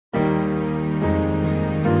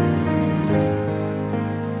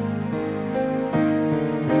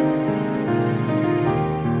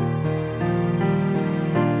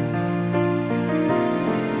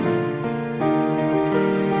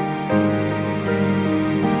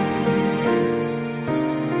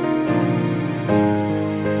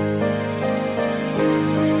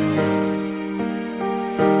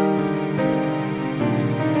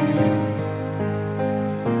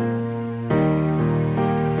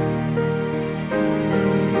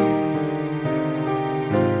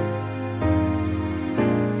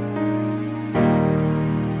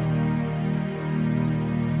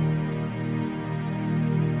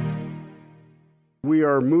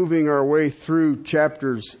are moving our way through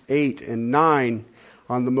chapters 8 and 9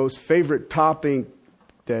 on the most favorite topic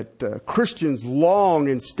that Christians long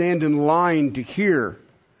and stand in line to hear.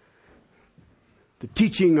 The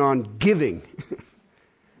teaching on giving.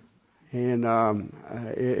 And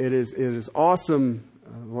it is awesome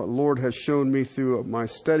what Lord has shown me through my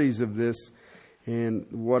studies of this and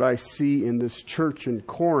what I see in this church in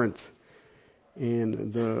Corinth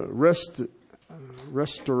and the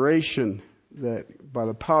restoration that by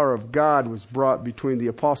the power of God was brought between the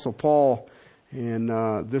Apostle Paul and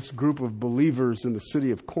this group of believers in the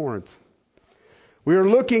city of Corinth. We are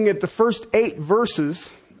looking at the first 8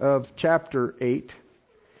 verses of chapter 8.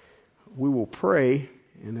 We will pray,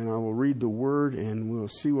 and then I will read the word, and we'll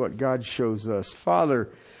see what God shows us. Father,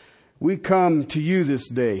 we come to you this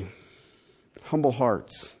day, humble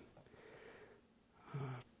hearts.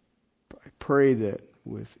 I pray that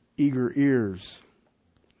with eager ears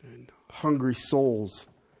and hungry souls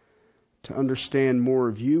to understand more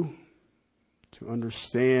of you, to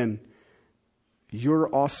understand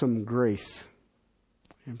your awesome grace.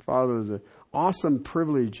 And Father, the awesome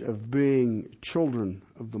privilege of being children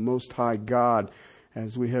of the Most High God,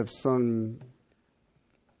 as we have sung,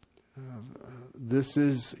 this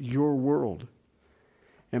is your world.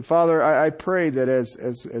 And Father, I pray that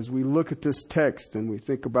as we look at this text and we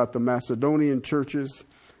think about the Macedonian churches,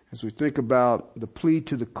 as we think about the plea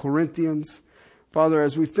to the Corinthians, Father,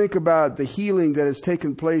 as we think about the healing that has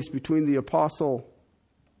taken place between the apostle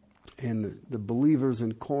and the believers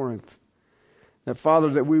in Corinth, that Father,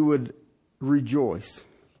 that we would rejoice.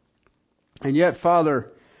 And yet,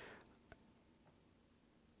 Father,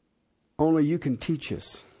 only you can teach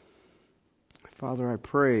us. Father, I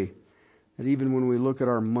pray that even when we look at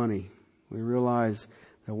our money, we realize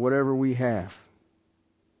that whatever we have,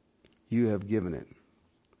 you have given it.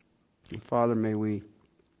 And Father, may we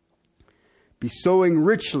be sowing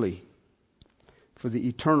richly for the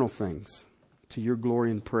eternal things to your glory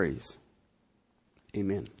and praise.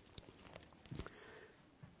 Amen.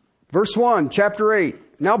 Verse 1, chapter 8.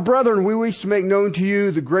 Now, brethren, we wish to make known to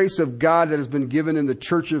you the grace of God that has been given in the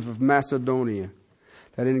church of Macedonia,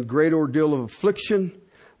 that in great ordeal of affliction,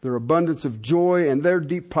 their abundance of joy and their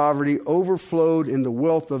deep poverty overflowed in the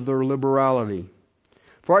wealth of their liberality.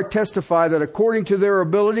 For I testify that according to their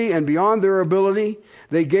ability and beyond their ability,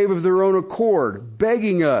 they gave of their own accord,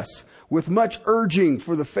 begging us with much urging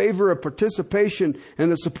for the favor of participation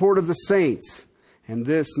and the support of the saints. And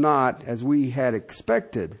this not as we had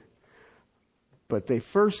expected, but they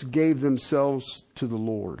first gave themselves to the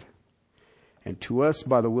Lord and to us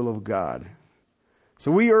by the will of God.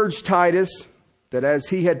 So we urge Titus that as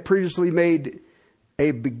he had previously made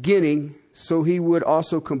a beginning, so he would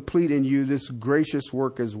also complete in you this gracious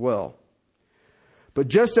work as well. But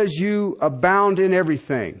just as you abound in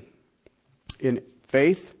everything, in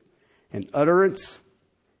faith, in utterance,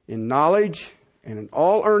 in knowledge, and in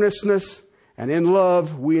all earnestness, and in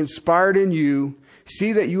love, we inspired in you,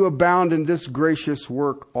 see that you abound in this gracious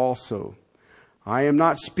work also. I am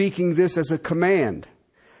not speaking this as a command,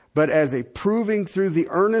 but as a proving through the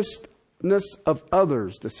earnestness of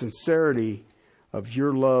others, the sincerity of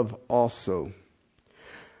your love also.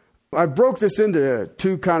 I broke this into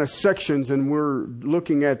 2 kind of sections, and we're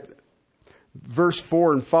looking at verse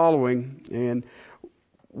 4 and following. And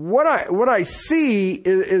what I see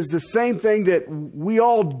is the same thing that we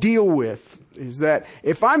all deal with, is that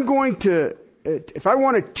if I want to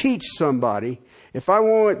teach somebody, if I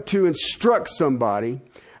want to instruct somebody,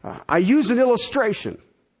 I use an illustration,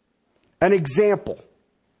 an example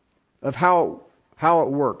of how it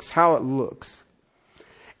works, how it looks.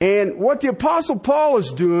 And what the Apostle Paul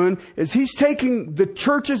is doing is he's taking the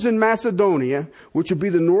churches in Macedonia, which would be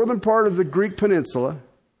the northern part of the Greek peninsula,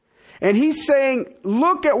 and he's saying,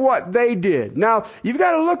 look at what they did. Now, you've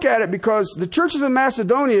got to look at it because the churches in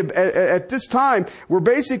Macedonia at this time were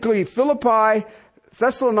basically Philippi,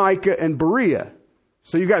 Thessalonica, and Berea.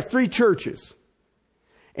 So you've got 3 churches.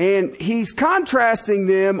 And he's contrasting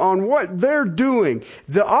them on what they're doing.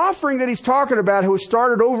 The offering that he's talking about was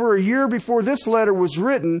started over a year before this letter was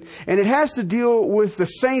written, and it has to deal with the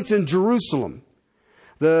saints in Jerusalem.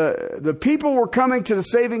 The people were coming to the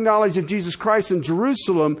saving knowledge of Jesus Christ in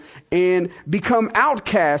Jerusalem and become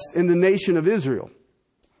outcasts in the nation of Israel.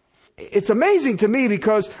 It's amazing to me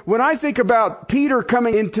because when I think about Peter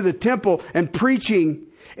coming into the temple and preaching,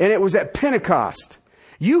 and it was at Pentecost,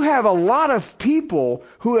 you have a lot of people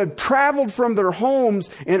who have traveled from their homes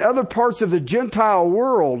in other parts of the Gentile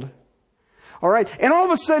world. All right. And all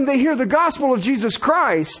of a sudden they hear the gospel of Jesus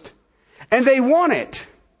Christ and they want it.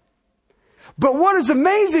 But what is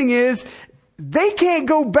amazing is they can't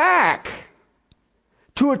go back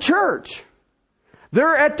to a church.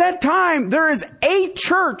 At that time, there is a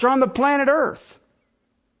church on the planet Earth.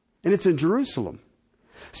 And it's in Jerusalem.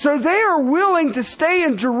 So they are willing to stay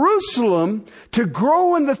in Jerusalem to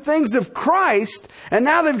grow in the things of Christ. And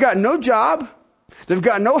now they've got no job. They've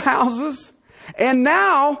got no houses. And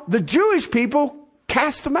now the Jewish people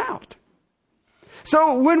cast them out.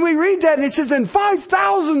 So when we read that and it says, and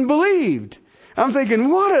 5,000 believed, I'm thinking,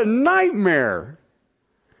 what a nightmare.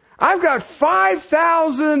 I've got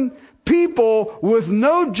 5,000 people with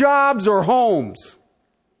no jobs or homes.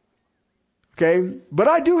 Okay? But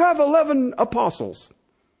I do have 11 apostles.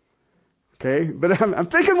 Okay? But I'm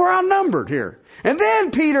thinking we're outnumbered here. And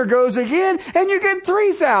then Peter goes again and you get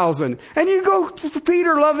 3,000. And you go to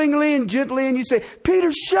Peter lovingly and gently and you say,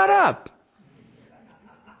 Peter, shut up.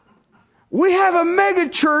 We have a mega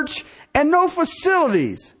church and no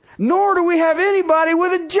facilities. Nor do we have anybody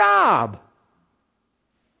with a job.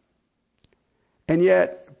 And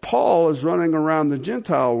yet, Paul is running around the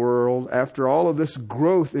Gentile world after all of this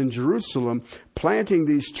growth in Jerusalem, planting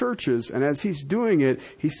these churches. And as he's doing it,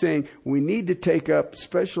 he's saying, we need to take up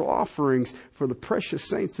special offerings for the precious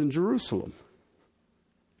saints in Jerusalem.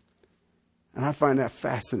 And I find that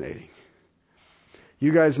fascinating.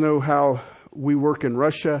 You guys know how we work in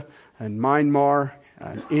Russia and Myanmar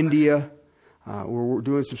and India. We're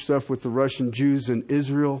doing some stuff with the Russian Jews in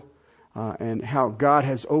Israel. And how God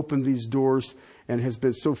has opened these doors and has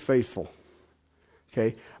been so faithful.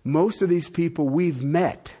 Okay. Most of these people we've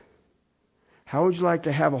met. How would you like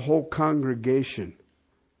to have a whole congregation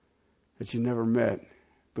that you never met,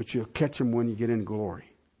 but you'll catch them when you get in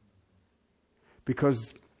glory?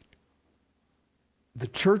 Because the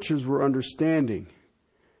churches were understanding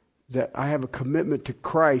that I have a commitment to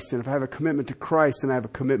Christ, and if I have a commitment to Christ, then I have a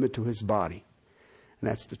commitment to His body. And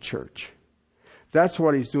that's the church. That's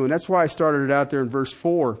what he's doing. That's why I started it out there in verse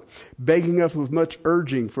 4, begging us with much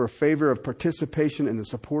urging for a favor of participation in the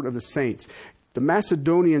support of the saints. The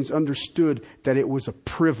Macedonians understood that it was a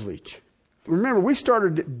privilege. Remember, we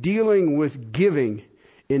started dealing with giving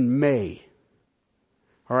in May.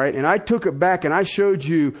 All right, and I took it back and I showed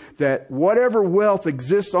you that whatever wealth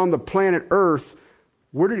exists on the planet Earth,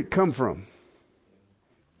 where did it come from?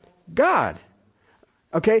 God.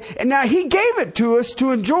 Okay, and now He gave it to us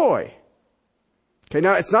to enjoy. Okay,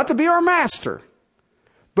 now it's not to be our master,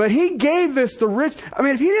 but He gave us the rich. I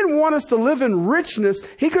mean, if He didn't want us to live in richness,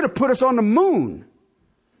 He could have put us on the moon.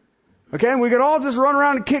 Okay, and we could all just run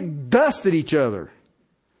around and kick dust at each other.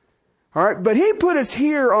 All right, but He put us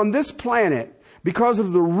here on this planet because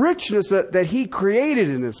of the richness that He created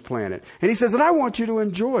in this planet. And He says, and I want you to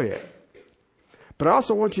enjoy it, but I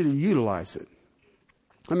also want you to utilize it.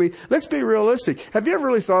 I mean, let's be realistic. Have you ever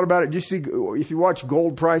really thought about it? You see, if you watch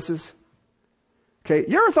gold prices. Okay,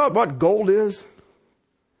 you ever thought what gold is?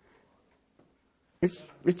 It's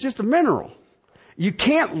just a mineral. You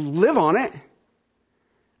can't live on it.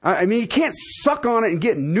 I mean, you can't suck on it and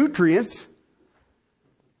get nutrients.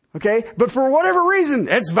 Okay, but for whatever reason,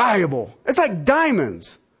 it's valuable. It's like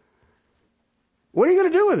diamonds. What are you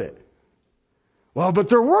going to do with it? Well, but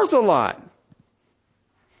they're worth a lot.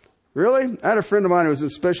 Really? I had a friend of mine who was in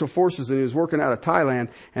Special Forces and he was working out of Thailand,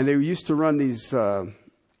 and they used to run these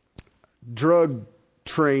drug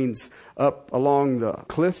trains up along the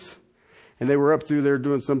cliffs, and they were up through there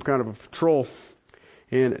doing some kind of a patrol,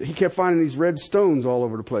 and he kept finding these red stones all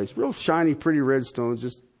over the place, real shiny, pretty red stones,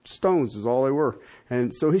 just stones is all they were.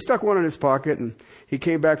 And so he stuck one in his pocket, and he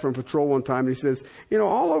came back from patrol one time, and he says, you know,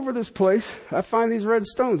 all over this place I find these red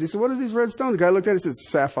stones. He said, what are these red stones? The guy looked at it and said,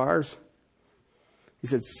 sapphires. He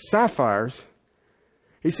said, sapphires?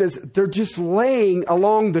 He says, they're just laying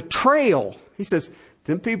along the trail. He says,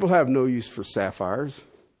 them people have no use for sapphires.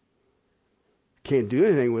 Can't do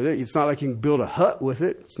anything with it. It's not like you can build a hut with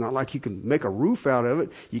it. It's not like you can make a roof out of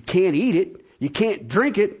it. You can't eat it. You can't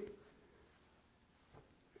drink it.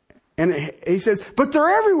 And he says, but they're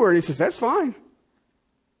everywhere. And he says, that's fine.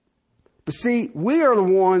 But see, we are the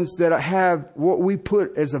ones that have what we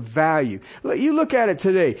put as a value. You look at it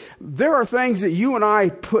today. There are things that you and I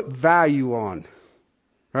put value on.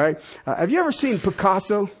 Right? Have you ever seen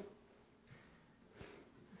Picasso?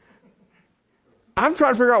 I'm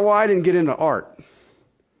trying to figure out why I didn't get into art.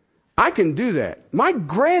 I can do that. My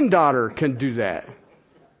granddaughter can do that.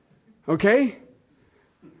 Okay?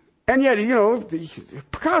 And yet, you know,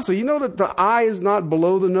 Picasso, you know that the eye is not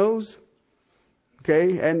below the nose?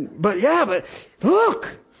 Okay? But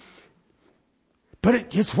look!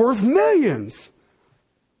 But it's worth millions.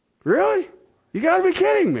 Really? You gotta be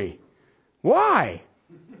kidding me. Why?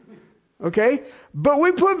 Okay? But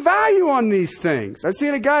we put value on these things. I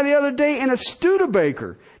seen a guy the other day in a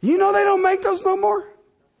Studebaker. You know they don't make those no more?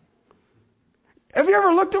 Have you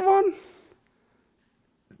ever looked at one?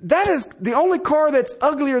 That is the only car that's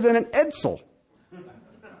uglier than an Edsel.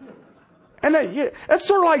 And that's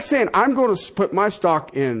sort of like saying, I'm going to put my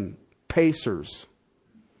stock in Pacers.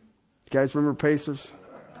 You guys remember Pacers?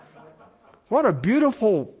 What a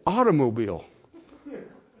beautiful automobile.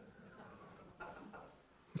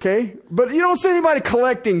 Okay? But you don't see anybody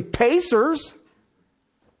collecting Pacers.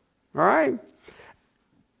 All right?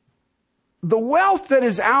 The wealth that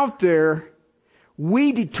is out there,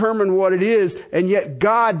 we determine what it is, and yet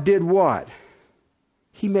God did what?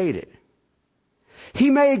 He made it. He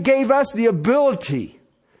gave us the ability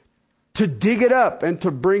to dig it up and to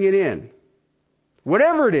bring it in.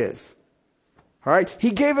 Whatever it is. All right?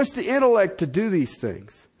 He gave us the intellect to do these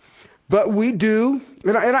things. But we do,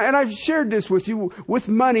 and I've shared this with you, with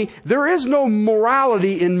money, there is no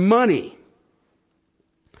morality in money.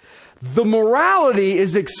 The morality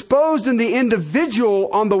is exposed in the individual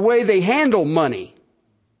on the way they handle money.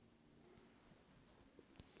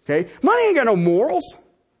 Okay? Money ain't got no morals.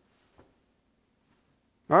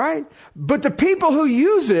 All right? But the people who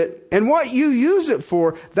use it and what you use it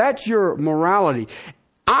for, that's your morality.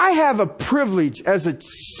 I have a privilege as a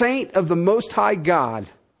saint of the Most High God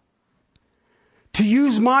to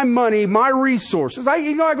use my money, my resources.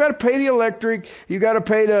 I've got to pay the electric. You got to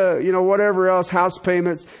pay the, whatever else, house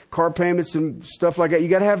payments, car payments and stuff like that. You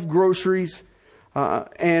got to have groceries.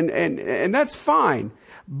 And that's fine.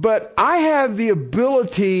 But I have the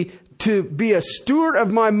ability to be a steward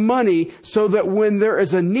of my money so that when there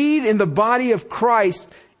is a need in the body of Christ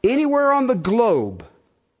anywhere on the globe,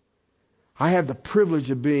 I have the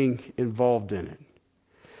privilege of being involved in it.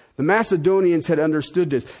 The Macedonians had understood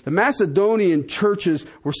this. The Macedonian churches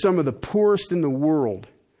were some of the poorest in the world.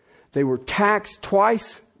 They were taxed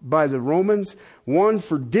twice by the Romans. One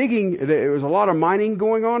for digging. There was a lot of mining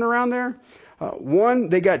going on around there. One,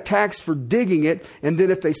 they got taxed for digging it. And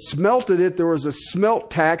then if they smelted it, there was a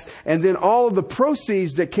smelt tax. And then all of the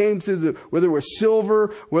proceeds that came through whether it was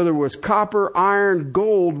silver, whether it was copper, iron,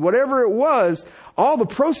 gold, whatever it was, all the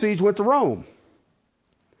proceeds went to Rome.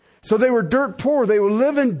 So they were dirt poor. They were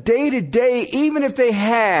living day to day, even if they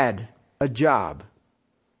had a job.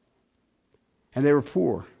 And they were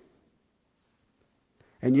poor.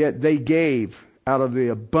 And yet they gave out of the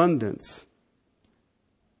abundance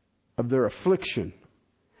of their affliction.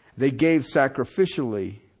 They gave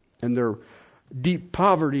sacrificially in their deep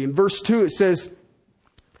poverty. In verse 2 it says,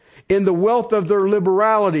 in the wealth of their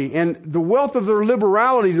liberality. And the wealth of their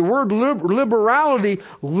liberality, the word liberality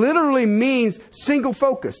literally means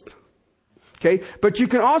single-focused. Okay? But you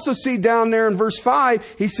can also see down there in verse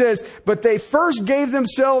 5, he says, but they first gave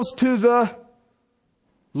themselves to the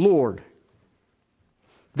Lord.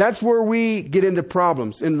 That's where we get into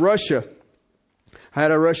problems. In Russia, I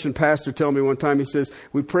had a Russian pastor tell me one time, he says,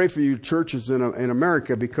 we pray for you churches in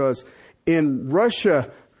America because in Russia,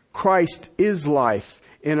 Christ is life.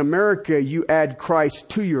 In America, you add Christ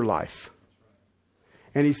to your life.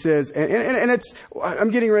 And he says, and it's,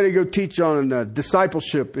 I'm getting ready to go teach on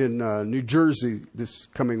discipleship in New Jersey this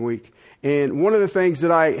coming week. And one of the things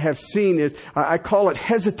that I have seen is, I call it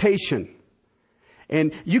hesitation.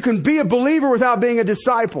 And you can be a believer without being a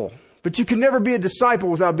disciple, but you can never be a disciple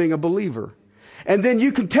without being a believer. And then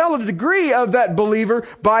you can tell the degree of that believer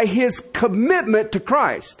by his commitment to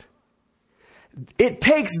Christ. It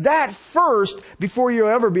takes that first before you'll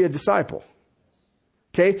ever be a disciple.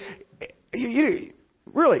 Okay? You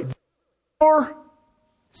really,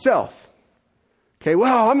 yourself. Okay,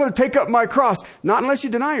 well, I'm going to take up my cross. Not unless you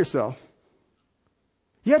deny yourself.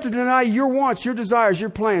 You have to deny your wants, your desires, your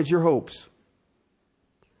plans, your hopes.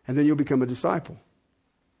 And then you'll become a disciple.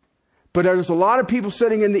 But there's a lot of people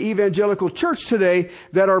sitting in the evangelical church today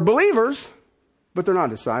that are believers, but they're not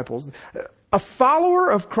disciples. A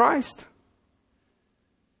follower of Christ,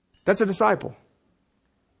 that's a disciple.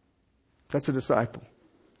 That's a disciple.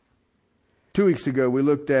 2 weeks ago, we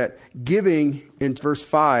looked at giving in verse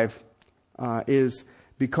 5 is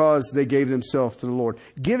because they gave themselves to the Lord.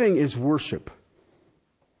 Giving is worship.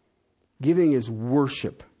 Giving is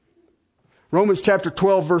worship. Romans chapter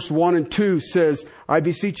 12, verse 1 and 2 says, I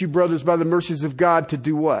beseech you, brothers, by the mercies of God, to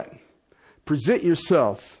do what? Present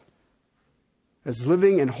yourself as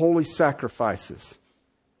living and holy sacrifices.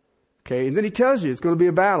 Okay, and then he tells you it's going to be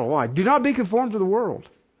a battle. Why? Do not be conformed to the world,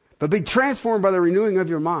 but be transformed by the renewing of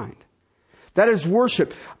your mind. That is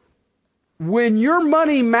worship. When your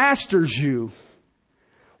money masters you,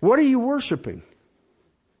 what are you worshiping?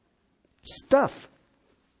 Stuff.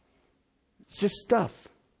 It's just stuff.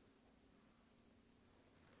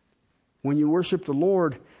 When you worship the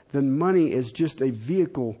Lord, then money is just a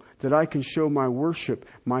vehicle that I can show my worship,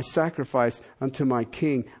 my sacrifice unto my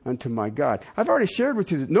King, unto my God. I've already shared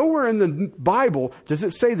with you that nowhere in the Bible does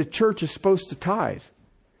it say the church is supposed to tithe.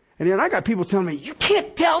 And then I got people telling me, you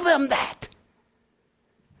can't tell them that.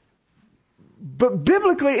 But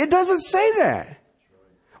biblically, it doesn't say that.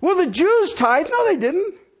 Well, the Jews tithe. No, they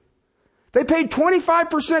didn't. They paid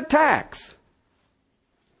 25% tax.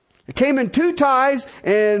 It came in 2 tithes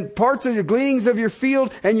and parts of your gleanings of your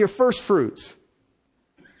field and your first fruits.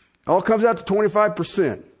 All comes out to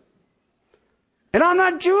 25%. And I'm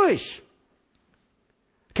not Jewish.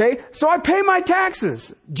 Okay, so I pay my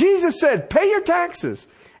taxes. Jesus said, pay your taxes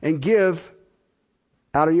and give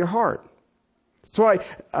out of your heart. That's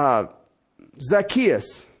why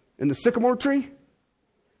Zacchaeus in the sycamore tree,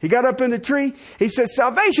 he got up in the tree. He said,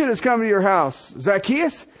 salvation has come to your house,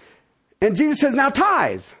 Zacchaeus. And Jesus says, now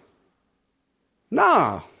tithe.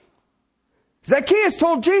 No. Zacchaeus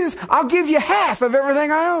told Jesus, I'll give you half of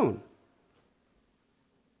everything I own.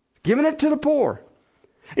 Giving it to the poor.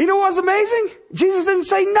 You know what's amazing? Jesus didn't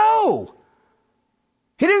say no.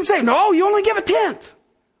 He didn't say, no, you only give a tenth.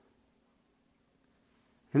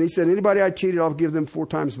 And he said, anybody I cheated, I'll give them 4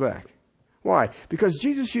 times back. Why? Because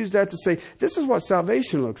Jesus used that to say, this is what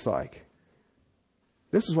salvation looks like.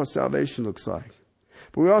 This is what salvation looks like.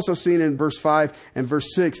 But we also seen in verse 5 and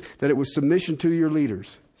verse 6 that it was submission to your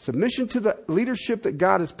leaders. Submission to the leadership that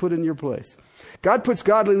God has put in your place. God puts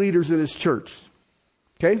godly leaders in His church.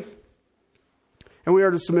 Okay? And we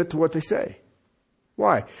are to submit to what they say.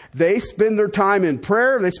 Why? They spend their time in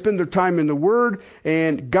prayer. They spend their time in the Word.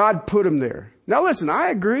 And God put them there. Now listen, I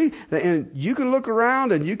agree. And you can look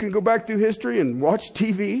around and you can go back through history and watch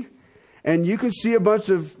TV. And you can see a bunch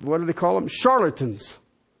of, what do they call them? Charlatans.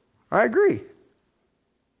 I agree.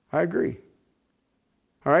 I agree.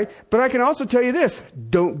 All right. But I can also tell you this.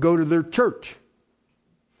 Don't go to their church.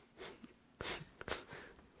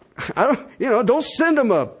 Don't send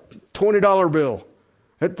them a $20 bill.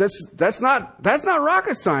 That's not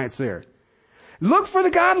rocket science there. Look for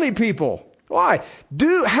the godly people. Why?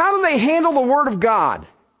 How do they handle the Word of God?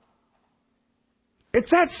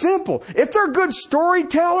 It's that simple. If they're good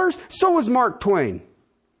storytellers, so was Mark Twain.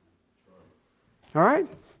 All right?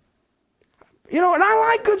 And I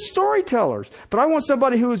like good storytellers, but I want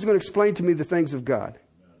somebody who is going to explain to me the things of God.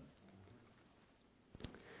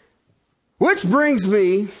 Which brings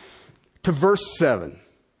me to verse 7.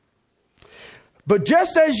 But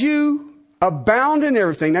just as you abound in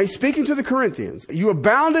everything, now he's speaking to the Corinthians, you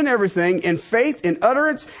abound in everything, in faith, in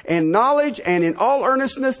utterance, and knowledge, and in all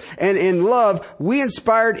earnestness, and in love, we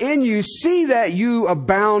inspired in you, see that you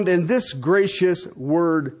abound in this gracious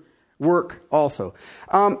work also.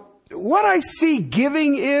 What I see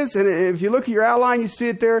giving is, and if you look at your outline, you see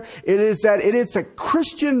it there, it is that it is a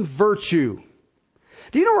Christian virtue.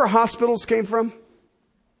 Do you know where hospitals came from?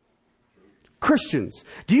 Christians.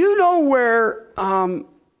 Do you know where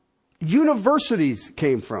universities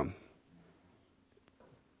came from?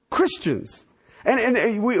 Christians.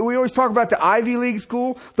 And we always talk about the Ivy League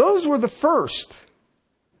school. Those were the first.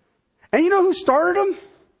 And you know who started them?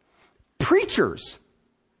 Preachers.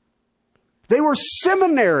 They were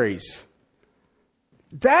seminaries.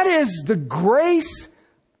 That is the grace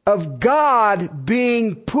of God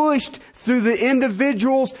being pushed through the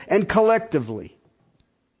individuals and collectively.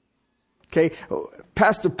 Okay,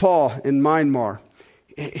 Pastor Paul in Myanmar,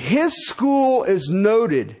 his school is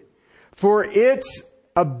noted for its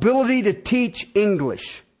ability to teach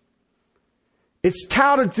English. It's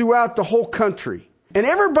touted throughout the whole country. And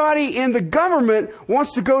everybody in the government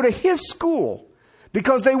wants to go to his school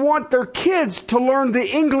because they want their kids to learn the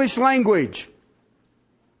English language.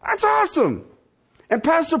 That's awesome. And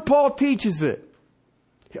Pastor Paul teaches it.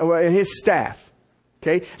 And his staff.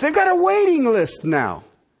 Okay, they've got a waiting list now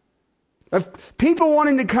of people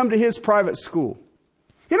wanting to come to his private school.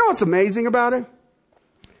 You know what's amazing about it?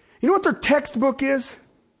 You know what their textbook is?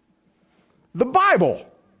 The Bible.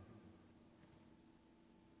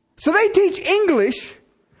 So they teach English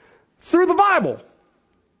through the Bible.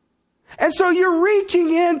 And so you're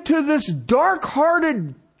reaching into this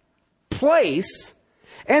dark-hearted place,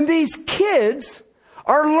 and these kids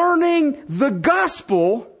are learning the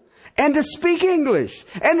gospel and to speak English.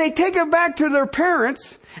 And they take it back to their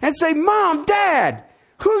parents and say, Mom, Dad,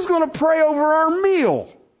 who's going to pray over our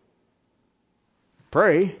meal?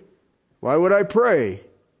 Pray? Why would I pray?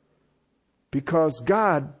 Because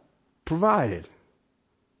God provided.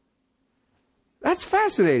 That's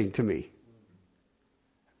fascinating to me.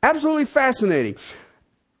 Absolutely fascinating.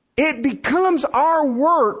 it becomes our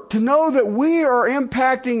work to know that we are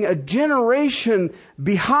impacting a generation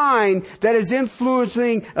behind that is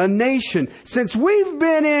influencing a nation. Since we've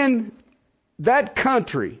been in that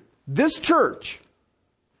country, this church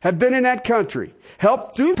have been in that country,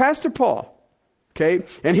 helped through Pastor Paul, okay,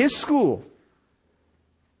 and his school.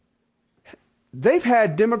 They've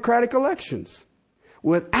had democratic elections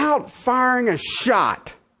without firing a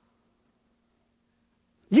shot.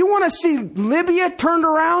 You want to see Libya turned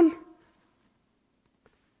around?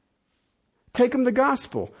 Take them the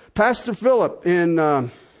gospel. Pastor Philip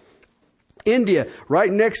in India, right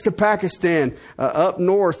next to Pakistan, up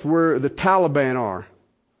north where the Taliban are.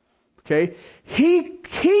 Okay, he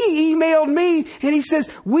emailed me and he says,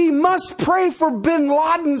 we must pray for bin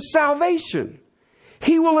Laden's salvation.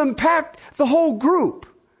 He will impact the whole group.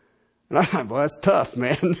 And I thought, well, that's tough,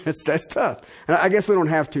 man. That's tough. And I guess we don't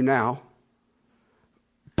have to now.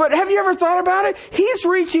 But have you ever thought about it? He's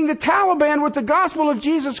reaching the Taliban with the gospel of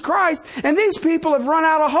Jesus Christ, and these people have run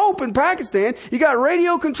out of hope in Pakistan. You got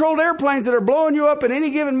radio-controlled airplanes that are blowing you up at any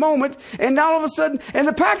given moment, and now all of a sudden, and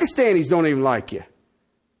the Pakistanis don't even like you.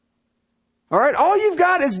 All right? All you've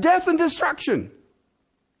got is death and destruction.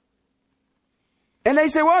 And they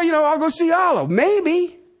say, well, I'll go see Allah.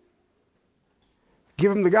 Maybe.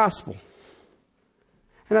 Give them the gospel.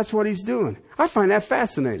 And that's what he's doing. I find that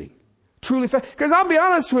fascinating. Truly fascinating. Because I'll be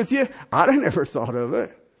honest with you, I'd never thought of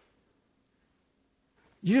it.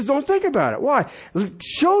 You just don't think about it. Why?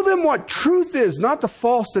 Show them what truth is, not the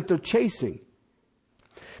false that they're chasing.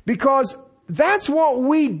 Because that's what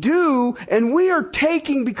we do, and we are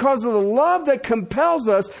taking, because of the love that compels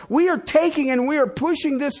us, we are taking and we are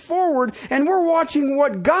pushing this forward, and we're watching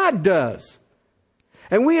what God does.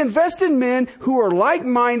 And we invest in men who are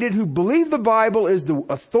like-minded, who believe the Bible is the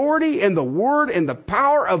authority and the word and the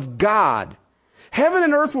power of God. Heaven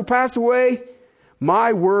and earth will pass away.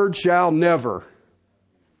 My word shall never.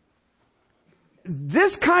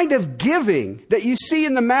 This kind of giving that you see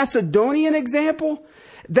in the Macedonian example,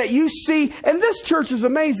 that you see, and this church is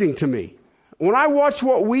amazing to me. When I watch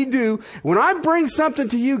what we do, when I bring something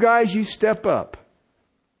to you guys, you step up.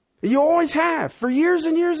 You always have, for years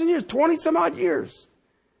and years and years, 20 some odd years.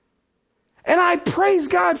 And I praise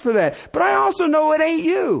God for that. But I also know it ain't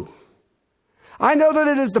you. I know that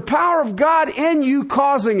it is the power of God in you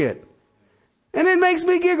causing it. And it makes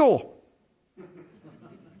me giggle.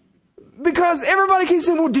 Because everybody keeps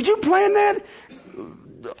saying, well, did you plan that?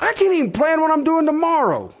 I can't even plan what I'm doing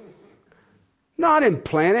tomorrow. No, I didn't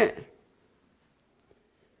plan it.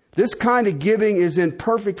 This kind of giving is in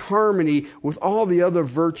perfect harmony with all the other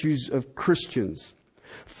virtues of Christians.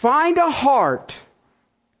 Find a heart,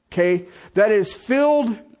 okay, that is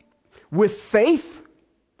filled with faith,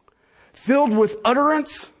 filled with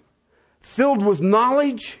utterance, filled with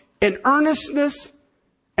knowledge and earnestness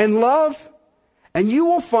and love, and you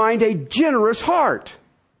will find a generous heart.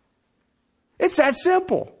 It's that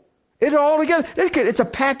simple. It's all together. It's a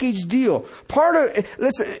package deal.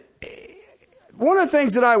 Listen, one of the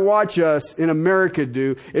things that I watch us in America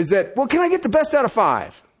do is that, well, can I get the best out of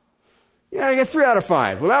 5? Yeah, I get 3 out of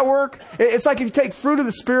 5. Will that work? It's like if you take fruit of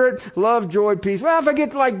the Spirit, love, joy, peace. Well, if I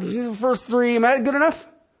get like the first 3, am that good enough?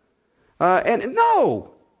 And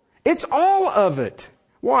no, it's all of it.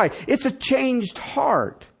 Why? It's a changed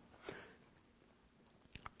heart.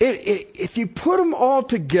 If you put them all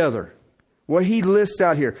together, what he lists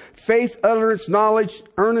out here, faith, utterance, knowledge,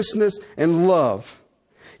 earnestness, and love.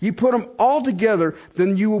 You put them all together,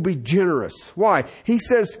 then you will be generous. Why? He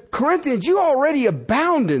says, Corinthians, you already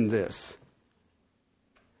abound in this.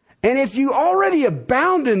 And if you already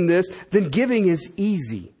abound in this, then giving is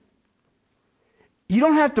easy. You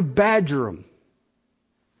don't have to badger them.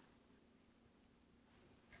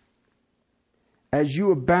 As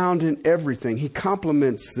you abound in everything, he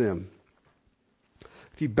compliments them.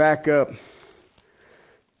 If you back up,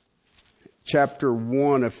 chapter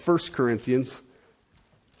 1 of 1 Corinthians,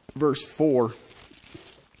 verse 4.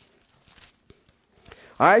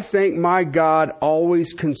 I thank my God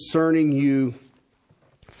always concerning you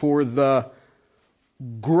for the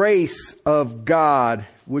grace of God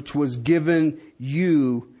which was given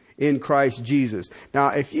you in Christ Jesus. Now,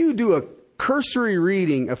 if you do a cursory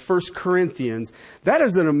reading of 1 Corinthians, that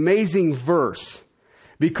is an amazing verse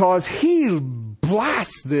because he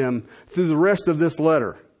blasts them through the rest of this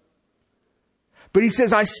letter. But he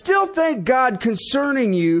says, I still thank God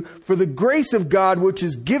concerning you for the grace of God which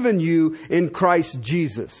is given you in Christ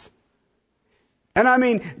Jesus. And I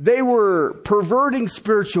mean, they were perverting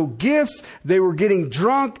spiritual gifts. They were getting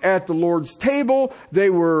drunk at the Lord's table.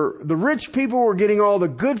 The rich people were getting all the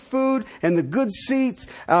good food and the good seats.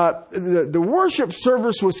 The worship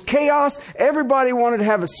service was chaos. Everybody wanted to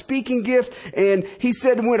have a speaking gift. And he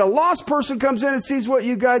said, when a lost person comes in and sees what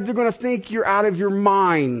you guys are going to think you're out of your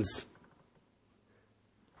minds.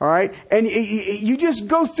 All right. And you just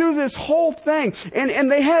go through this whole thing.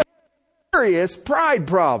 And they had a serious pride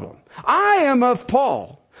problem. I am of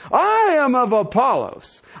Paul. I am of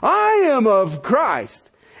Apollos. I am of Christ.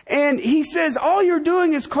 And he says, all you're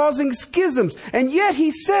doing is causing schisms. And yet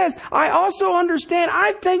he says, I also understand,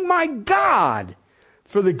 I thank my God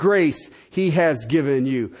for the grace He has given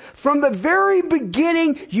you. From the very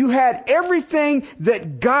beginning, you had everything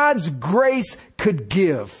that God's grace could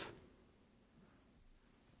give.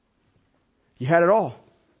 You had it all.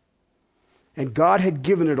 And God had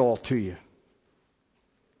given it all to you.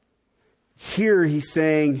 Here he's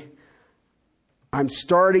saying, I'm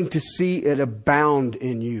starting to see it abound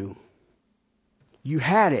in you. You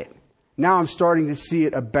had it. Now I'm starting to see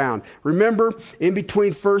it abound. Remember, in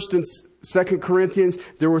between 1st and 2nd Corinthians,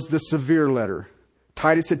 there was the severe letter.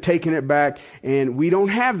 Titus had taken it back, and we don't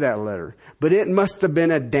have that letter. But it must have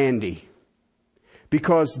been a dandy.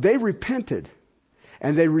 Because they repented.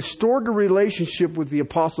 And they restored the relationship with the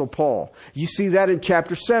Apostle Paul. You see that in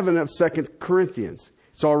chapter 7 of 2 Corinthians.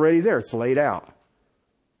 It's already there. It's laid out.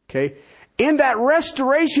 Okay? In that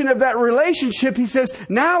restoration of that relationship, he says,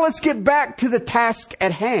 now let's get back to the task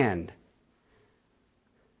at hand.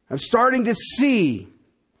 I'm starting to see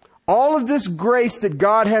all of this grace that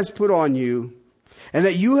God has put on you and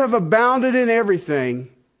that you have abounded in everything.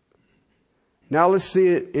 Now let's see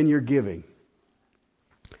it in your giving.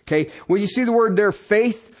 Okay, when you see the word there,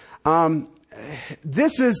 faith, there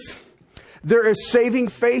is saving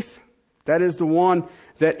faith. That is the one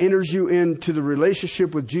that enters you into the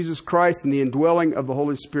relationship with Jesus Christ and the indwelling of the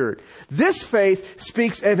Holy Spirit. This faith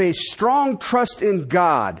speaks of a strong trust in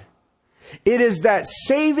God. It is that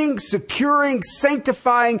saving, securing,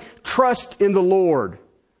 sanctifying trust in the Lord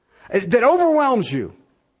that overwhelms you.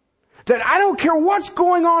 That I don't care what's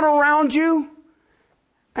going on around you,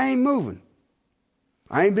 I ain't moving.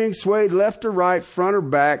 I ain't being swayed left or right, front or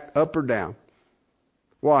back, up or down.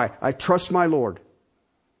 Why? I trust my Lord.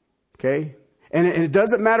 Okay? And it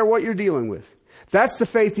doesn't matter what you're dealing with. That's the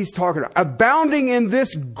faith he's talking about. Abounding in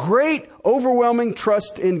this great, overwhelming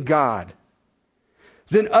trust in God.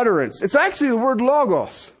 Then utterance. It's actually the word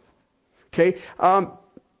logos. Okay?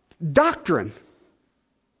 Doctrine.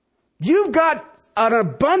 You've got an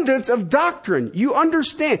abundance of doctrine. You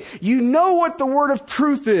understand. You know what the word of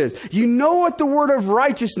truth is. You know what the word of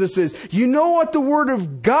righteousness is. You know what the word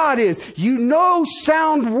of God is. You know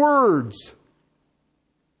sound words.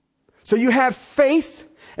 So you have faith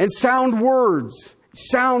and sound words,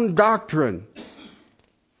 sound doctrine.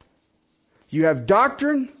 You have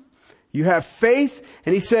doctrine, you have faith,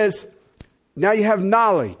 and he says, now you have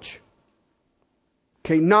knowledge.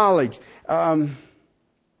 Okay, knowledge.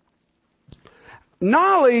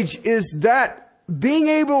 Knowledge is that being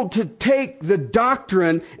able to take the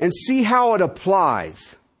doctrine and see how it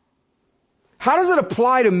applies. How does it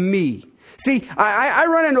apply to me? See, I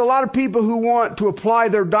run into a lot of people who want to apply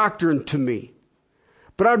their doctrine to me.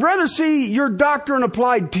 But I'd rather see your doctrine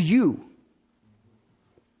applied to you.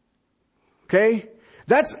 Okay?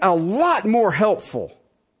 That's a lot more helpful.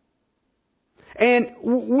 And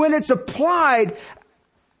when it's applied,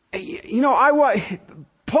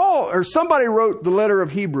 Paul or somebody wrote the letter of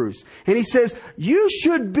Hebrews. And he says, you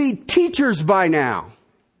should be teachers by now.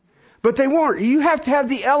 But they weren't. You have to have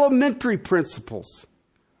the elementary principles.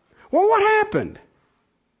 Well, what happened?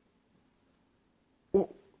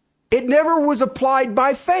 It never was applied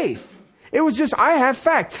by faith. It was just, I have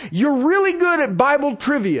facts. You're really good at Bible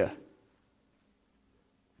trivia,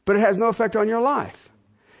 but it has no effect on your life.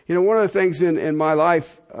 You know, one of the things in my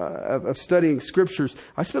life of studying scriptures,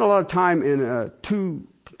 I spent a lot of time in 2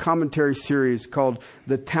 commentary series called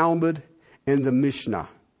the Talmud and the Mishnah.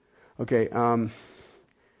 Okay,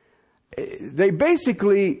 they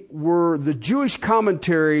basically were the Jewish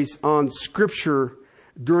commentaries on Scripture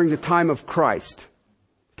during the time of Christ.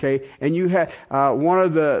 Okay, and you had one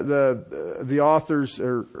of the authors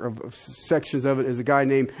or of sections of it is a guy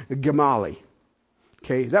named Gamali.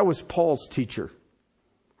 Okay, that was Paul's teacher.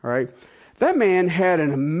 All right, that man had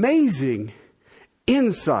an amazing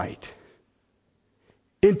insight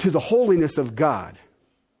into the holiness of God.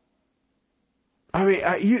 I mean,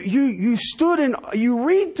 you stood and you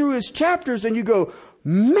read through his chapters and you go,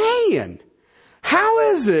 man, How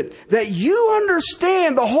is it that you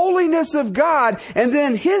understand the holiness of God and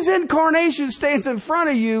then His incarnation stands in front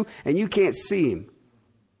of you and you can't see Him?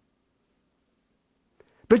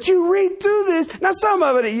 But you read through this. Now some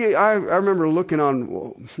of it, I remember looking on,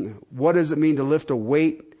 what does it mean to lift a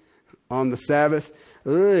weight on the Sabbath?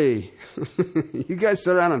 Hey, you guys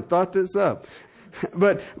sat around and thought this up.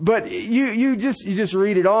 But you just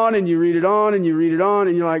read it on and you read it on and you read it on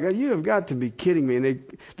and you're like, you have got to be kidding me.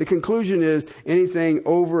 And the conclusion is anything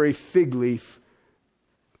over a fig leaf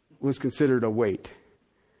was considered a weight.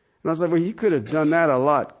 And I was like, well, you could have done that a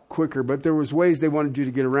lot quicker, but there was ways they wanted you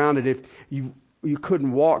to get around it. If you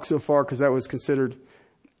couldn't walk so far because that was considered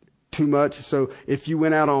too much. So if you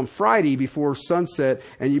went out on Friday before sunset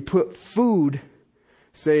and you put food,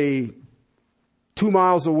 say 2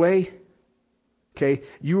 miles away, okay,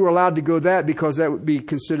 you were allowed to go that because that would be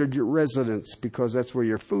considered your residence because that's where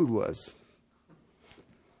your food was.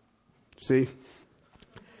 See?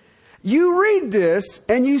 You read this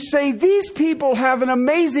and you say, these people have an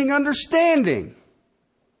amazing understanding.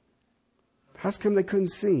 How come they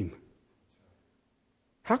couldn't see Him?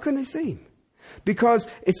 How couldn't they see Him? Because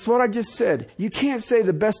it's what I just said. You can't say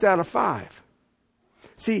the best out of 5.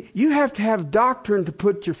 See, you have to have doctrine to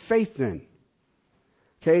put your faith in.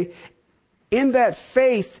 Okay? In that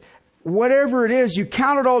faith, whatever it is, you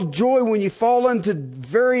count it all joy when you fall into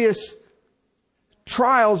various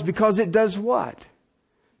trials because it does what?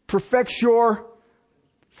 Perfects your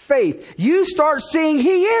faith. You start seeing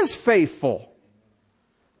He is faithful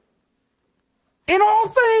in all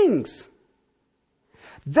things.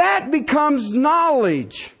 That becomes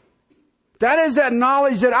knowledge. That is that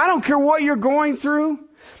knowledge that I don't care what you're going through.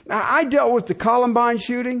 Now, I dealt with the Columbine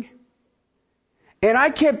shooting. And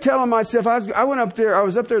I kept telling myself, I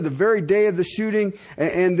was up there the very day of the shooting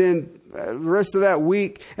and then the rest of that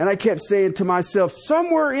week. And I kept saying to myself,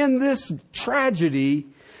 somewhere in this tragedy,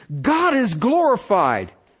 God is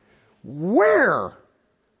glorified. Where?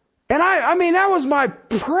 And I mean, that was my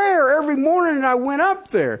prayer every morning and I went up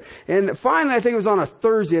there. And finally, I think it was on a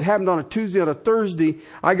Thursday. It happened on a Tuesday. On a Thursday,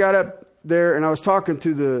 I got up there and I was talking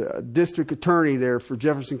to the district attorney there for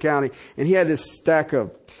Jefferson County. And he had this stack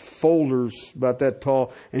of folders about that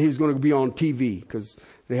tall. And he was going to be on TV because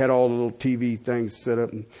they had all the little TV things set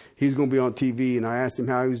up. And he was going to be on TV. And I asked him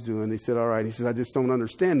how he was doing. He said, all right. He says, I just don't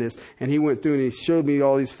understand this. And he went through and he showed me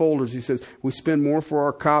all these folders. He says, we spend more for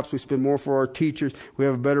our cops. We spend more for our teachers. We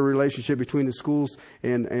have a better relationship between the schools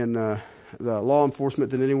and the law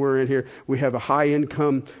enforcement than anywhere in here. We have a high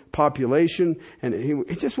income population. And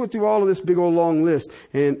he just went through all of this big old long list.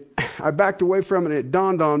 And I backed away from it and it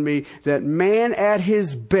dawned on me that man at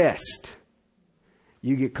his best,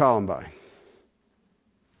 you get Columbine.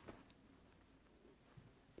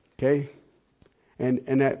 Okay?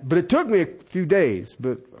 But it took me a few days,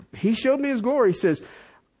 but he showed me His glory. He says,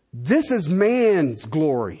 this is man's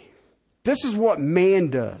glory. This is what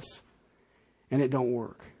man does. And it don't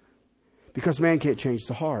work. Because man can't change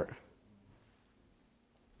the heart.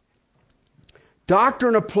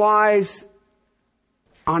 Doctrine applies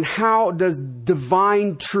on how does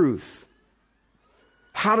divine truth.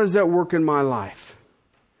 How does that work in my life?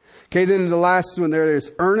 Okay, then the last one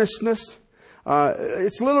there's earnestness.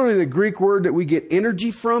 It's literally the Greek word that we get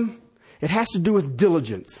energy from. It has to do with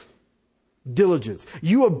diligence. Diligence.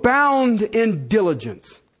 You abound in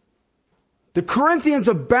diligence. The Corinthians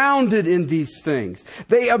abounded in these things.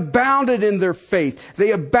 They abounded in their faith.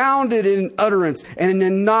 They abounded in utterance and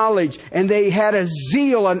in knowledge. And they had a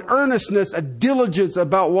zeal, an earnestness, a diligence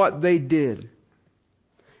about what they did.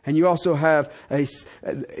 And you also have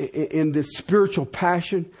in this spiritual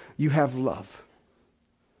passion, you have love.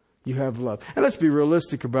 You have love. And let's be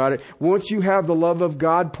realistic about it. Once you have the love of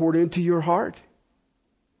God poured into your heart,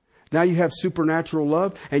 now you have supernatural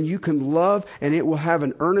love, and you can love, and it will have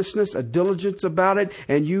an earnestness, a diligence about it,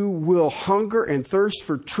 and you will hunger and thirst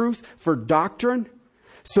for truth, for doctrine,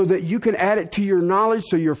 so that you can add it to your knowledge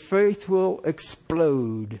so your faith will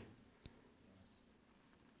explode.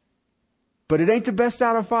 But it ain't the best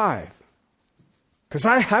out of 5. Because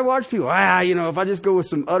I watch people, if I just go with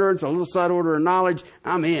some utterance, a little side order of knowledge,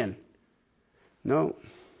 I'm in. No,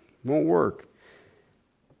 won't work.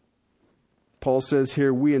 Paul says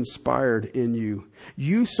here, we inspired in you.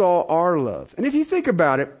 You saw our love. And if you think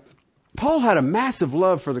about it, Paul had a massive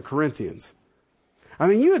love for the Corinthians. I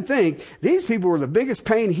mean, you would think these people were the biggest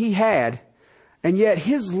pain he had. And yet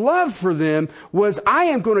his love for them was, I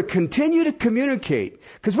am going to continue to communicate.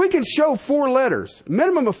 Because we can show 4 letters,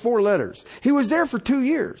 minimum of 4 letters. He was there for 2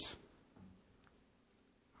 years.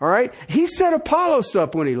 All right. He set Apollos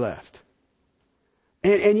up when he left.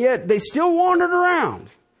 And yet they still wandered around.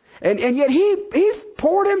 And yet he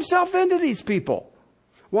poured himself into these people.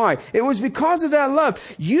 Why? It was because of that love.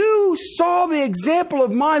 You saw the example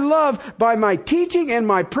of my love by my teaching and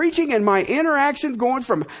my preaching and my interaction going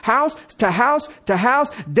from house to house to house,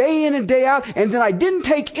 day in and day out. And then I didn't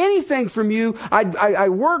take anything from you. I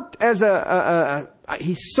worked as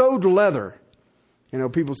he sewed leather. You know,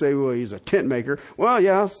 people say, well, he's a tent maker. Well,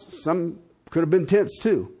 yeah, some could have been tents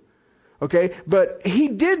too. Okay, but he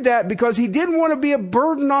did that because he didn't want to be a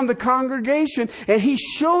burden on the congregation, and he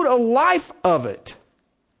showed a life of it.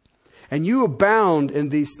 And you abound in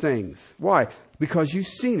these things. Why? Because you've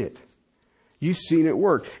seen it. You've seen it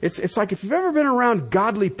work. It's like if you've ever been around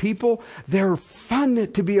godly people, they're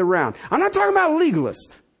fun to be around. I'm not talking about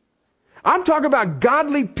legalists. I'm talking about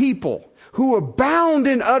godly people who abound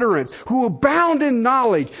in utterance, who abound in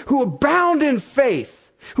knowledge, who abound in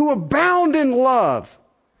faith, who abound in love.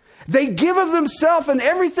 They give of themselves in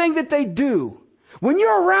everything that they do. When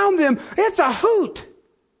you're around them, it's a hoot.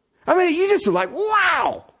 I mean, you just are like,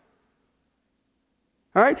 wow.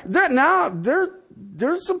 All right.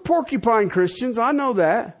 There's some porcupine Christians. I know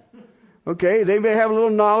that. Okay. They may have a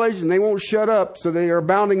little knowledge and they won't shut up. So they are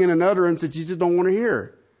abounding in an utterance that you just don't want to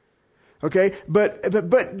hear. Okay. But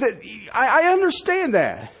I understand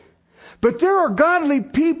that. But there are godly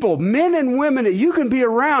people, men and women that you can be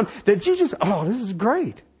around that you just, oh, this is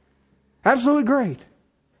great. Absolutely great.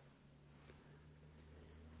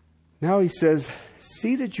 Now he says,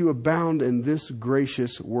 see that you abound in this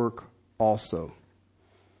gracious work also.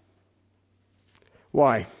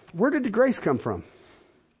 Why? Where did the grace come from?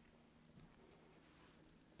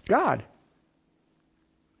 God.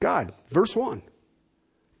 God. Verse 1.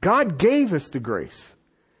 God gave us the grace.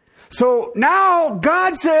 So now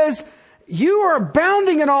God says, you are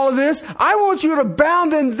abounding in all of this. I want you to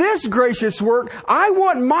abound in this gracious work. I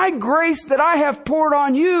want my grace that I have poured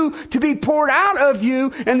on you to be poured out of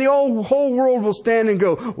you, and the whole world will stand and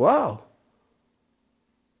go, wow.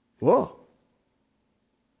 Whoa.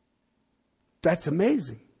 That's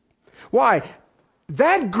amazing. Why?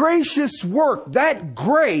 That gracious work, that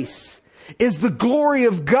grace is the glory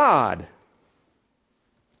of God.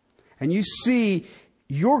 And you see,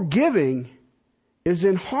 your giving is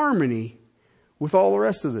in harmony with all the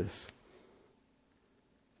rest of this.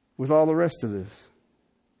 With all the rest of this.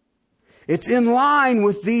 It's in line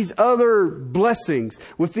with these other blessings,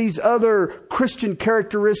 with these other Christian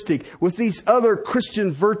characteristics, with these other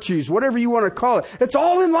Christian virtues, whatever you want to call it. It's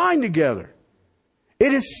all in line together.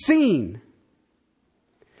 It is seen.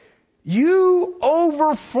 You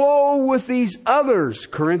overflow with these others,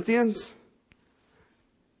 Corinthians.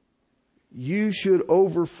 You should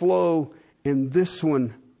overflow in this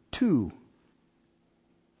one too.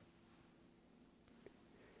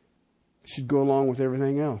 It should go along with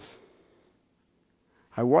everything else.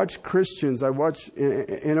 I watch Christians,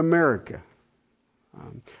 in America.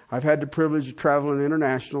 I've had the privilege of traveling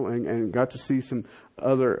international and got to see some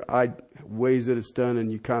other ways that it's done,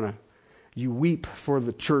 and you weep for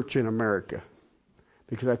the church in America.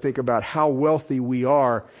 Because I think about how wealthy we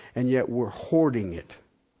are, and yet we're hoarding it.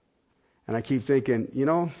 And I keep thinking,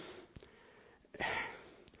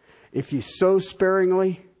 if you sow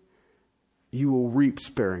sparingly, you will reap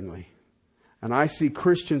sparingly. And I see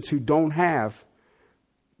Christians who don't have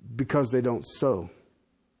because they don't sow.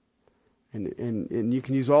 And you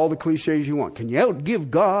can use all the cliches you want. Can you outgive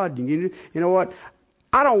God? You know what?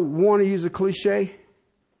 I don't want to use a cliche.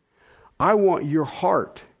 I want your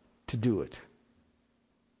heart to do it.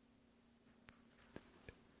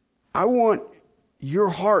 I want your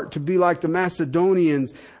heart to be like the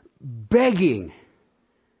Macedonians, begging,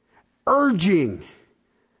 urging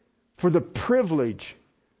for the privilege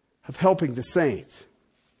of helping the saints.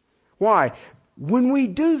 Why? When we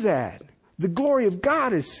do that, the glory of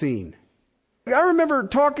God is seen. I remember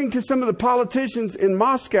talking to some of the politicians in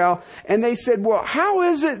Moscow, and they said, well, how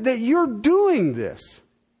is it that you're doing this?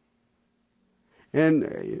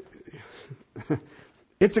 And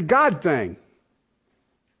it's a God thing.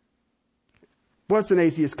 Well, it's an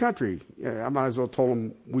atheist country. I might as well tell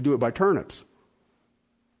them we do it by turnips.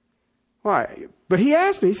 Why? But he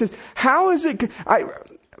asked me, he says, how is it?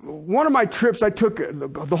 One of my trips, I took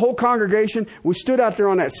the whole congregation. We stood out there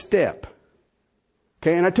on that step.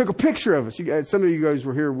 Okay, and I took a picture of us. Some of you guys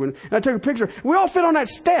were here and I took a picture. We all fit on that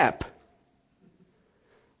step.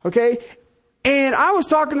 Okay, and I was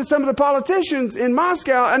talking to some of the politicians in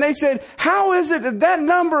Moscow, and they said, how is it that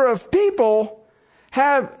number of people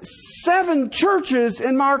have 7 churches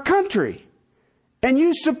in our country, and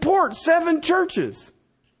you support 7 churches?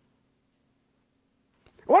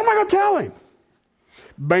 What am I going to tell him?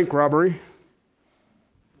 Bank robbery.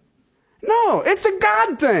 No, it's a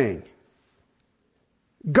God thing.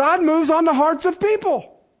 God moves on the hearts of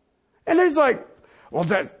people. And he's like, well,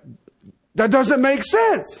 that doesn't make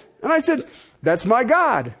sense. And I said, that's my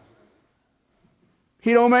God.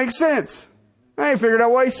 He don't make sense. I ain't figured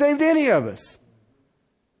out why he saved any of us.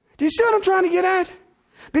 Do you see what I'm trying to get at?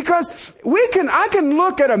 Because I can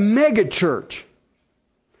look at a mega church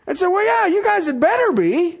and say, well, yeah, you guys had better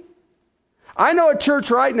be. I know a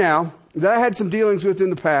church right now that I had some dealings with in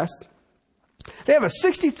the past. They have a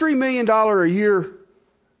 $63 million a year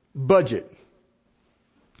budget.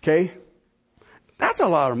 Okay? That's a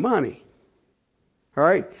lot of money. All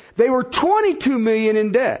right? They were $22 million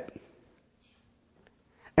in debt.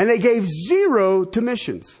 And they gave 0 to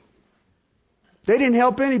missions. They didn't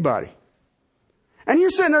help anybody. And you're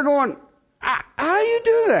sitting there going, how do you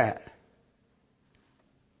do that?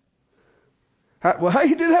 How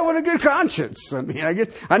you do that with a good conscience? I mean, I guess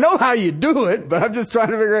I know how you do it, but I'm just trying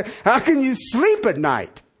to figure out how can you sleep at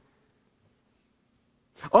night?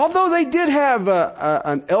 Although they did have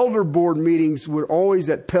an elder board meetings were always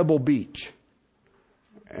at Pebble Beach.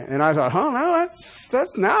 And I thought, now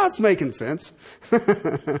now it's making sense.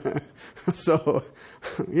 So,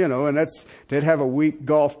 and they'd have a week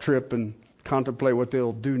golf trip and contemplate what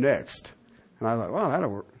they'll do next. And I thought, wow, that'll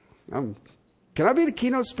work. Can I be the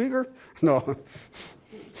keynote speaker? No.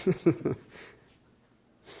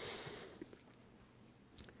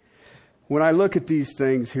 When I look at these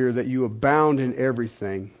things here, that you abound in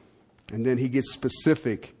everything, and then he gets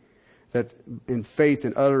specific, that in faith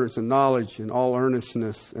and utterance and knowledge and all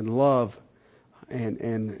earnestness and love,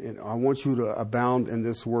 and I want you to abound in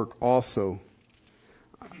this work also.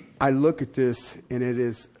 I look at this, and it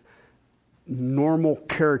is normal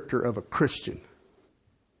character of a Christian.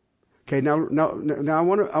 Okay, now I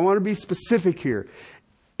want to be specific here.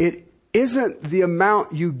 It isn't the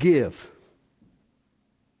amount you give.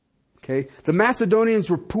 Okay, the Macedonians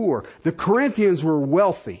were poor. The Corinthians were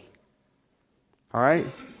wealthy. All right.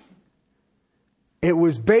 It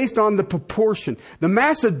was based on the proportion. The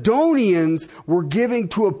Macedonians were giving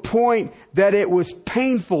to a point that it was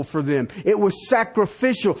painful for them. It was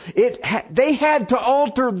sacrificial. They had to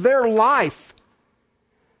alter their life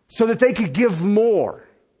so that they could give more.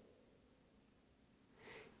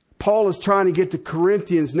 Paul is trying to get the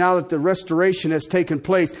Corinthians, now that the restoration has taken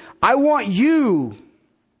place, I want you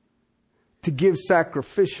to give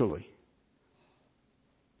sacrificially.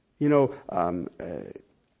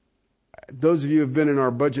 Those of you who have been in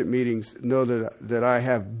our budget meetings know that I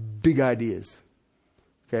have big ideas.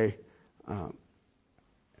 Okay? But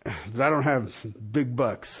I don't have big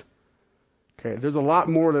bucks. Okay? There's a lot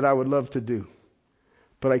more that I would love to do.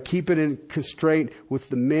 But I keep it in constraint with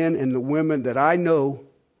the men and the women that I know,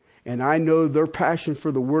 and I know their passion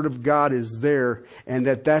for the Word of God is there, and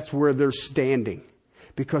that's where they're standing.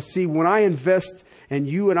 Because see, when I invest, and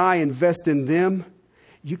you and I invest in them,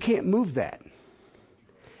 you can't move that.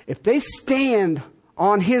 If they stand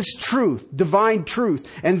on His truth, divine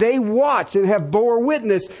truth, and they watch and have bore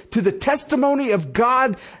witness to the testimony of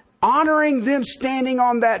God honoring them standing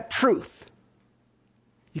on that truth,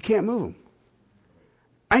 you can't move them.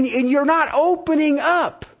 And you're not opening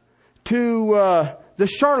up to the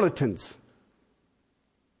charlatans.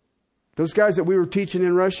 Those guys that we were teaching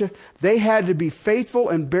in Russia, they had to be faithful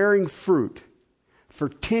and bearing fruit for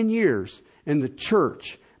 10 years in the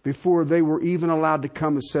church before they were even allowed to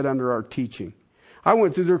come and sit under our teaching. I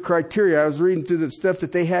went through their criteria. I was reading through the stuff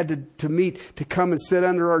that they had to meet to come and sit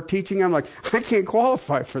under our teaching. I'm like, I can't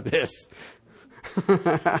qualify for this.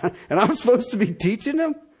 And I'm supposed to be teaching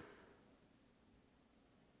them?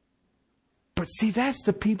 But see, that's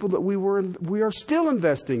the people that we are still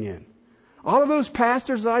investing in. All of those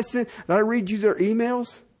pastors that I read you their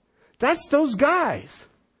emails, that's those guys.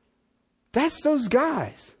 That's those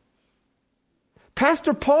guys.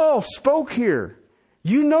 Pastor Paul spoke here.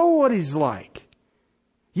 You know what he's like.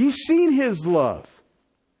 You've seen his love.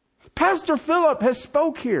 Pastor Philip has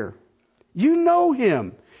spoke here. You know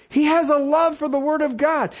him. He has a love for the Word of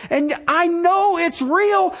God. And I know it's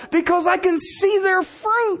real because I can see their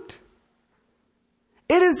fruit.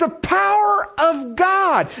 It is the power of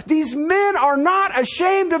God. These men are not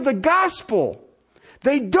ashamed of the gospel.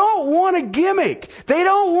 They don't want a gimmick. They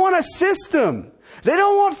don't want a system. They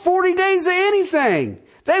don't want 40 days of anything.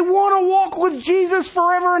 They want to walk with Jesus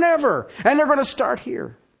forever and ever. And they're going to start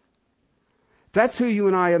here. That's who you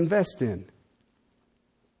and I invest in.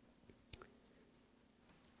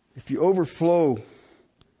 If you overflow,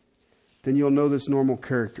 then you'll know this normal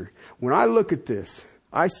character. When I look at this,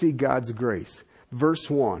 I see God's grace. Verse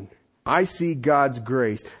 1, I see God's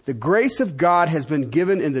grace. The grace of God has been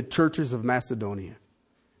given in the churches of Macedonia.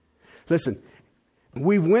 Listen,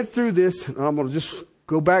 we went through this, and I'm going to just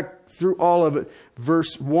Go back through all of it.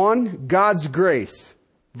 Verse 1, God's grace.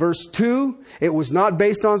 Verse 2, it was not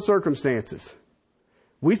based on circumstances.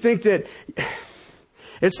 We think that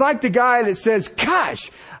it's like the guy that says,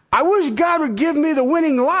 gosh, I wish God would give me the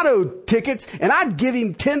winning lotto tickets and I'd give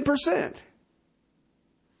him 10%.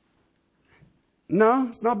 No,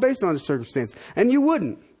 it's not based on the circumstance. And you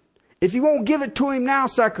wouldn't. If you won't give it to him now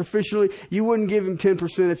sacrificially, you wouldn't give him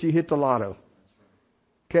 10% if you hit the lotto.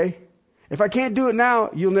 Okay? If I can't do it now,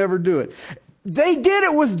 you'll never do it. They did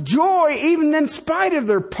it with joy even in spite of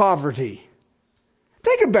their poverty.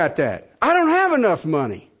 Think about that. I don't have enough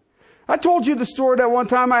money. I told you the story that one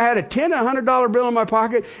time I had a $10, $100 bill in my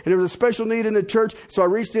pocket and there was a special need in the church. So I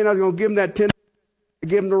reached in, I was going to give him that $10. I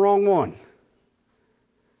gave him the wrong one.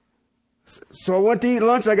 So I went to eat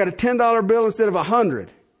lunch. I got a $10 bill instead of $100.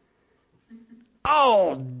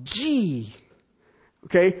 Oh, gee.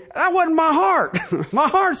 Okay. That wasn't my heart. My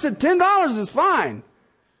heart said $10 is fine.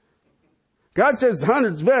 God says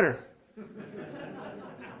 100 is better.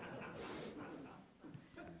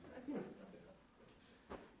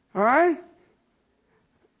 All right?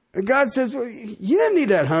 And God says, well, you didn't need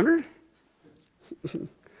that 100.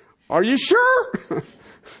 Are you sure?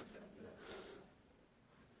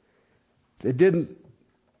 They didn't.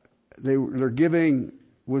 Their giving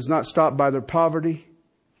was not stopped by their poverty.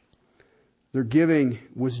 Their giving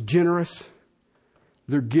was generous.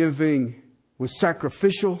 Their giving was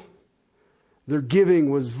sacrificial. Their giving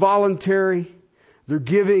was voluntary. Their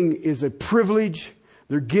giving is a privilege.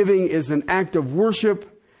 Their giving is an act of worship.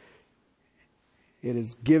 It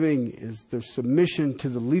is giving is their submission to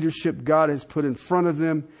the leadership God has put in front of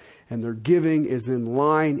them. And their giving is in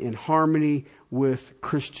line, in harmony with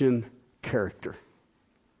Christian character.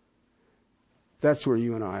 That's where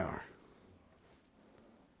you and I are.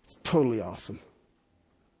 It's totally awesome.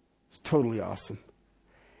 It's totally awesome.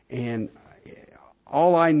 And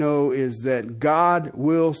all I know is that God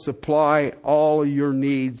will supply all your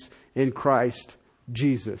needs in Christ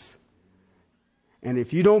Jesus. And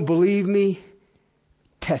if you don't believe me,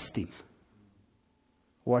 test him.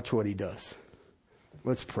 Watch what he does.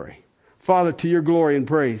 Let's pray. Father, to your glory and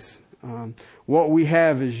praise, what we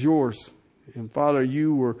have is yours. And Father,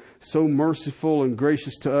 you were so merciful and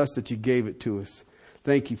gracious to us that you gave it to us.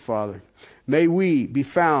 Thank you, Father. May we be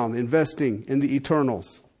found investing in the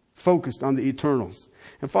eternals, focused on the eternals.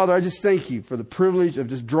 And Father, I just thank you for the privilege of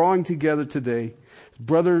just drawing together today,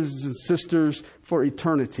 brothers and sisters, for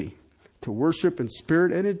eternity, to worship in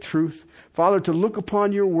spirit and in truth. Father, to look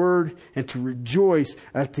upon your word and to rejoice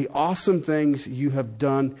at the awesome things you have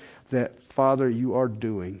done that, Father, you are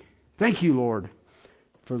doing. Thank you, Lord,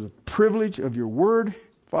 for the privilege of your word.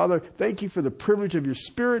 Father, thank you for the privilege of your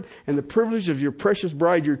spirit and the privilege of your precious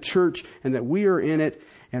bride, your church, and that we are in it.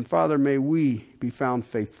 And Father, may we be found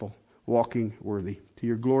faithful, walking worthy. To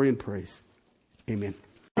your glory and praise. Amen.